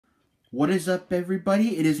What is up,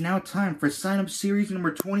 everybody? It is now time for sign-up series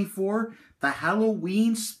number 24, the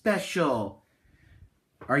Halloween special.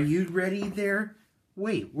 Are you ready there?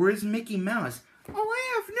 Wait, where's Mickey Mouse? Oh,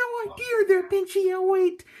 I have no idea there, Pinchy. Oh,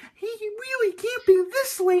 wait. He really can't be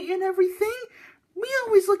this late and everything. We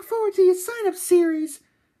always look forward to your sign-up series.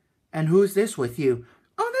 And who's this with you?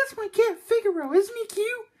 Oh, that's my cat, Figaro. Isn't he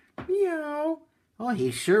cute? Meow. Oh,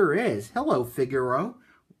 he sure is. Hello, Figaro.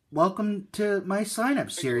 Welcome to my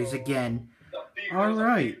sign-up series again.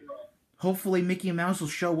 Alright. Hopefully Mickey Mouse will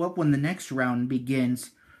show up when the next round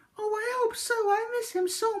begins. Oh, I hope so. I miss him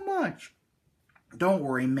so much. Don't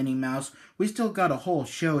worry, Minnie Mouse. We still got a whole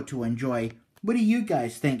show to enjoy. What do you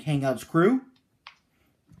guys think, Hangouts crew?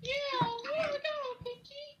 Yeah, we'll go,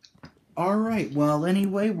 Pinky. Alright, well,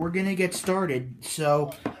 anyway, we're gonna get started.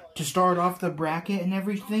 So, to start off the bracket and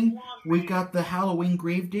everything, we've got the Halloween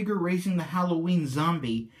Gravedigger racing the Halloween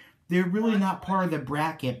Zombie. They're really not part of the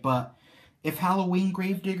bracket, but if Halloween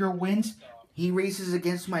Gravedigger wins, he races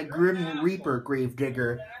against my Grim Reaper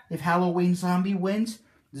Gravedigger. If Halloween Zombie wins,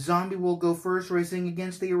 Zombie will go first racing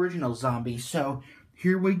against the original Zombie. So,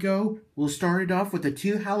 here we go. We'll start it off with the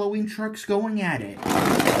two Halloween trucks going at it.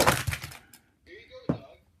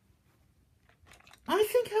 I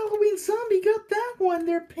think Halloween Zombie got that one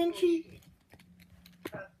there, Pinchy.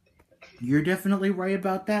 You're definitely right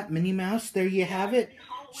about that, Minnie Mouse. There you have it.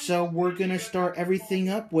 So we're going to start everything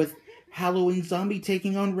up with Halloween Zombie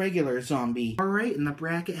taking on regular Zombie. Alright, and the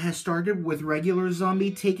bracket has started with regular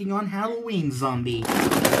Zombie taking on Halloween Zombie.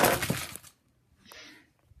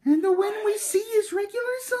 And the win we see is regular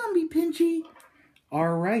Zombie, Pinchy.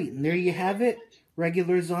 Alright, and there you have it.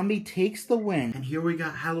 Regular Zombie takes the win. And here we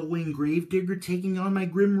got Halloween Gravedigger taking on my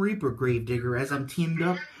Grim Reaper Gravedigger as I'm teamed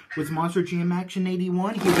up with Monster Jam Action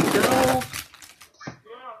 81. Here we go.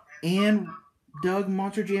 And Doug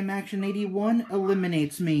Monster Jam Action 81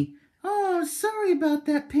 eliminates me. Oh, sorry about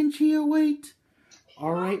that, Pinchy. Oh, wait.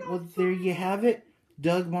 Alright, well, there you have it.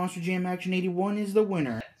 Doug Monster Jam Action 81 is the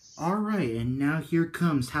winner. Alright, and now here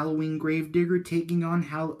comes Halloween Gravedigger taking on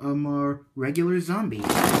regular Zombie.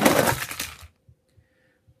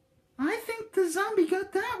 I think the Zombie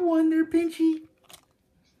got that one there, Pinchy.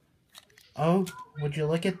 Oh, would you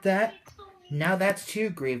look at that? Now that's two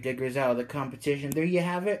Gravediggers out of the competition. There you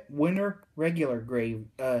have it. Winner, regular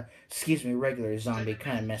Zombie.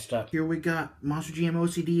 Kind of messed up. Here we got Monster Jam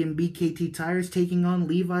OCD and BKT Tires taking on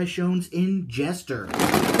Levi Shones in Jester.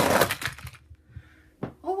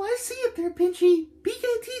 Oh, I see it there, Pinchy.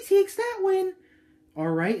 BKT takes that win.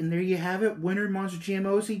 Alright, and there you have it. Winner, Monster Jam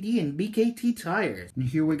OCD and BKT Tires. And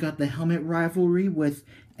here we got the helmet rivalry with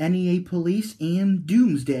NEA Police and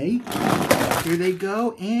Doomsday. Here they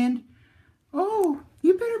go, and oh,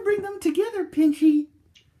 you better bring them together, Pinchy.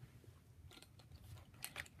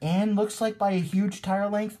 And looks like by a huge tire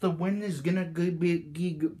length, the win is gonna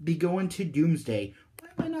be going to Doomsday. Why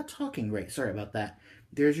am I not talking right? Sorry about that.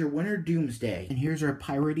 There's your winner, Doomsday. And here's our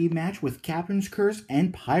Piratey match with Captain's Curse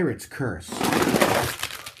and Pirate's Curse.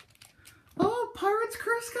 Oh, Pirate's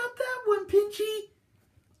Curse got that one, Pinchy.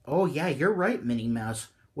 Oh, yeah, you're right, Minnie Mouse.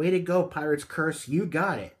 Way to go, Pirate's Curse. You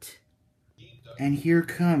got it. And here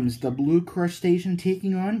comes the Blue Crustacean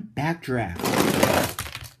taking on Backdraft.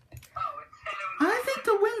 I think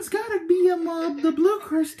the win's gotta be the Blue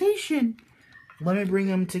Crustacean. Let me bring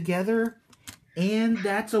them together. And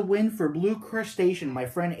that's a win for Blue Crustacean. My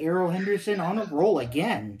friend Errol Henderson on a roll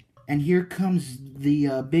again. And here comes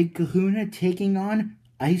the Big Kahuna taking on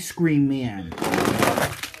Ice Cream Man.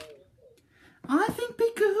 I think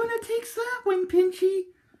Big Kahuna takes that win, Pinchy.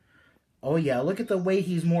 Oh yeah, look at the way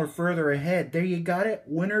he's more further ahead. There you got it.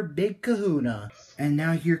 Winner, Big Kahuna. And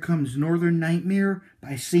now here comes Northern Nightmare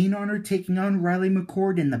by Saint Honor taking on Riley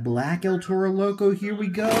McCord in the Black El Toro Loco. Here we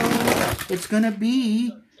go. It's gonna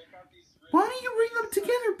be... Why don't you bring them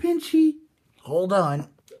together, Pinchy? Hold on.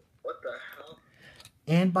 What the hell?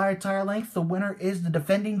 And by a tire length, the winner is the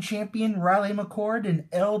defending champion, Riley McCord in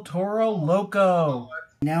El Toro Loco.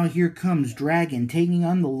 Now here comes Dragon taking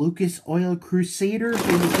on the Lucas Oil Crusader.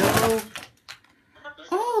 Here we go.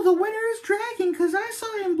 Oh, the winner is Dragon because I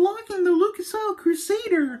saw him blocking the Lucas Oil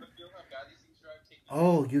Crusader.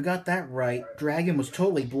 Oh, you got that right. Dragon was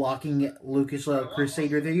totally blocking Lucas Oil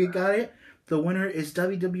Crusader. There you got it. The winner is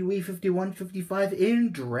WWE 5155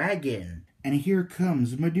 in Dragon. And here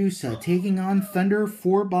comes Medusa taking on Thunder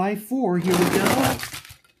 4x4. Here we go.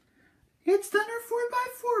 It's Thunder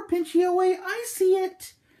 4x4, Pinchy. Away, I see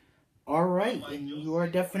it. Alright, and you are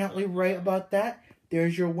definitely right about that.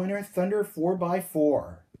 There's your winner, Thunder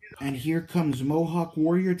 4x4. And here comes Mohawk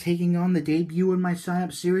Warrior taking on the debut in my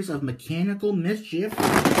sign-up series of Mechanical Mischief.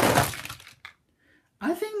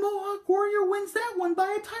 I think Mohawk Warrior wins that one by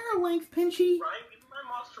a tire tire length, Pinchy. Ryan, give me my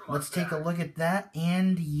monster Let's back. take a look at that,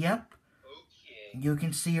 and yep, Okay. you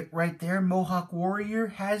can see it right there. Mohawk Warrior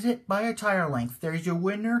has it by a tire length. There's your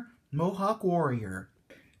winner, Mohawk Warrior.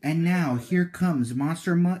 And now, here comes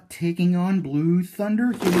Monster Mutt taking on Blue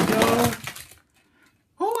Thunder. Here we go.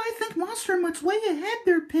 Oh, I think Monster Mutt's way ahead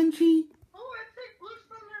there, Pinchy. Oh, I think Blue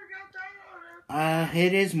Thunder got that on it.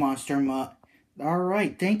 It is Monster Mutt.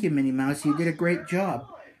 Alright, thank you, Minnie Mouse. You did a great job.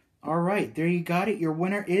 Alright, there you got it. Your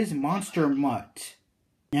winner is Monster Mutt.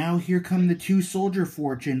 Now here come the two Soldier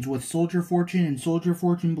Fortunes with Soldier Fortune and Soldier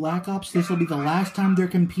Fortune Black Ops. This will be the last time they're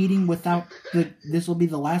competing with the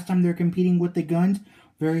guns.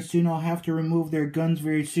 Very soon I'll have to remove their guns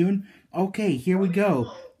very soon. Okay, here we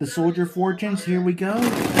go. The Soldier Fortunes, here we go.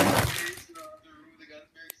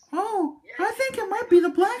 Oh, I think it might be the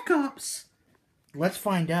Black Ops. Let's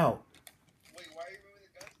find out. Wait, why are you removing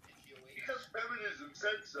the guns? Because feminism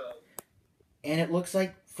said so. And it looks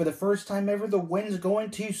like, for the first time ever, the win is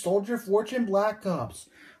going to Soldier Fortune Black Ops.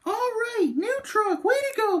 Alright, new truck. Way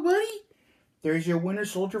to go, buddy. There's your winner,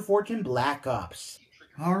 Soldier Fortune Black Ops.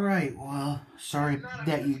 Alright, well, sorry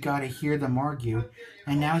that you gotta hear them argue.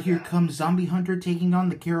 And now here comes Zombie Hunter taking on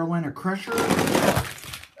the Carolina Crusher.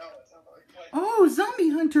 Oh, Zombie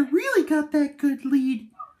Hunter really got that good lead.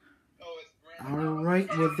 Alright,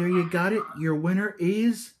 well, there you got it. Your winner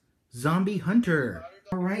is Zombie Hunter.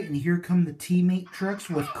 Alright, and here come the teammate trucks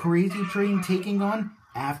with Crazy Train taking on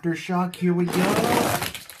Aftershock. Here we go.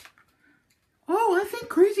 Oh, I think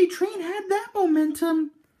Crazy Train had that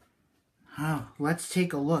momentum. Oh, let's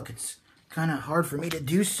take a look. It's kind of hard for me to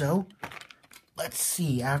do so. Let's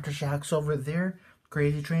see. Aftershock's over there.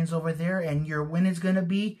 Crazy Train's over there. And your win is going to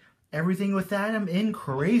be Everything with Adam in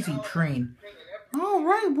Crazy Train.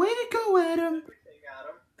 Alright, way to go, Adam.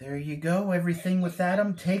 There you go. Everything with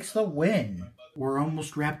Adam takes the win. We're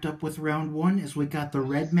almost wrapped up with round one as we got the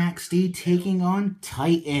Red Max D taking on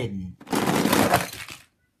Titan. I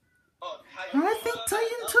think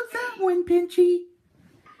Titan took that one, Pinchy.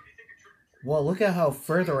 Well, look at how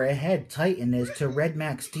further ahead Titan is to Red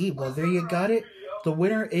Max D. Well, there you got it. The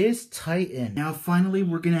winner is Titan. Now, finally,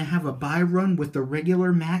 we're going to have a bye run with the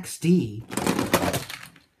regular Max D.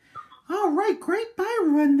 Alright, great bye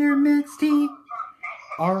run there, Max D.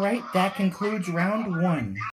 Alright, that concludes round one.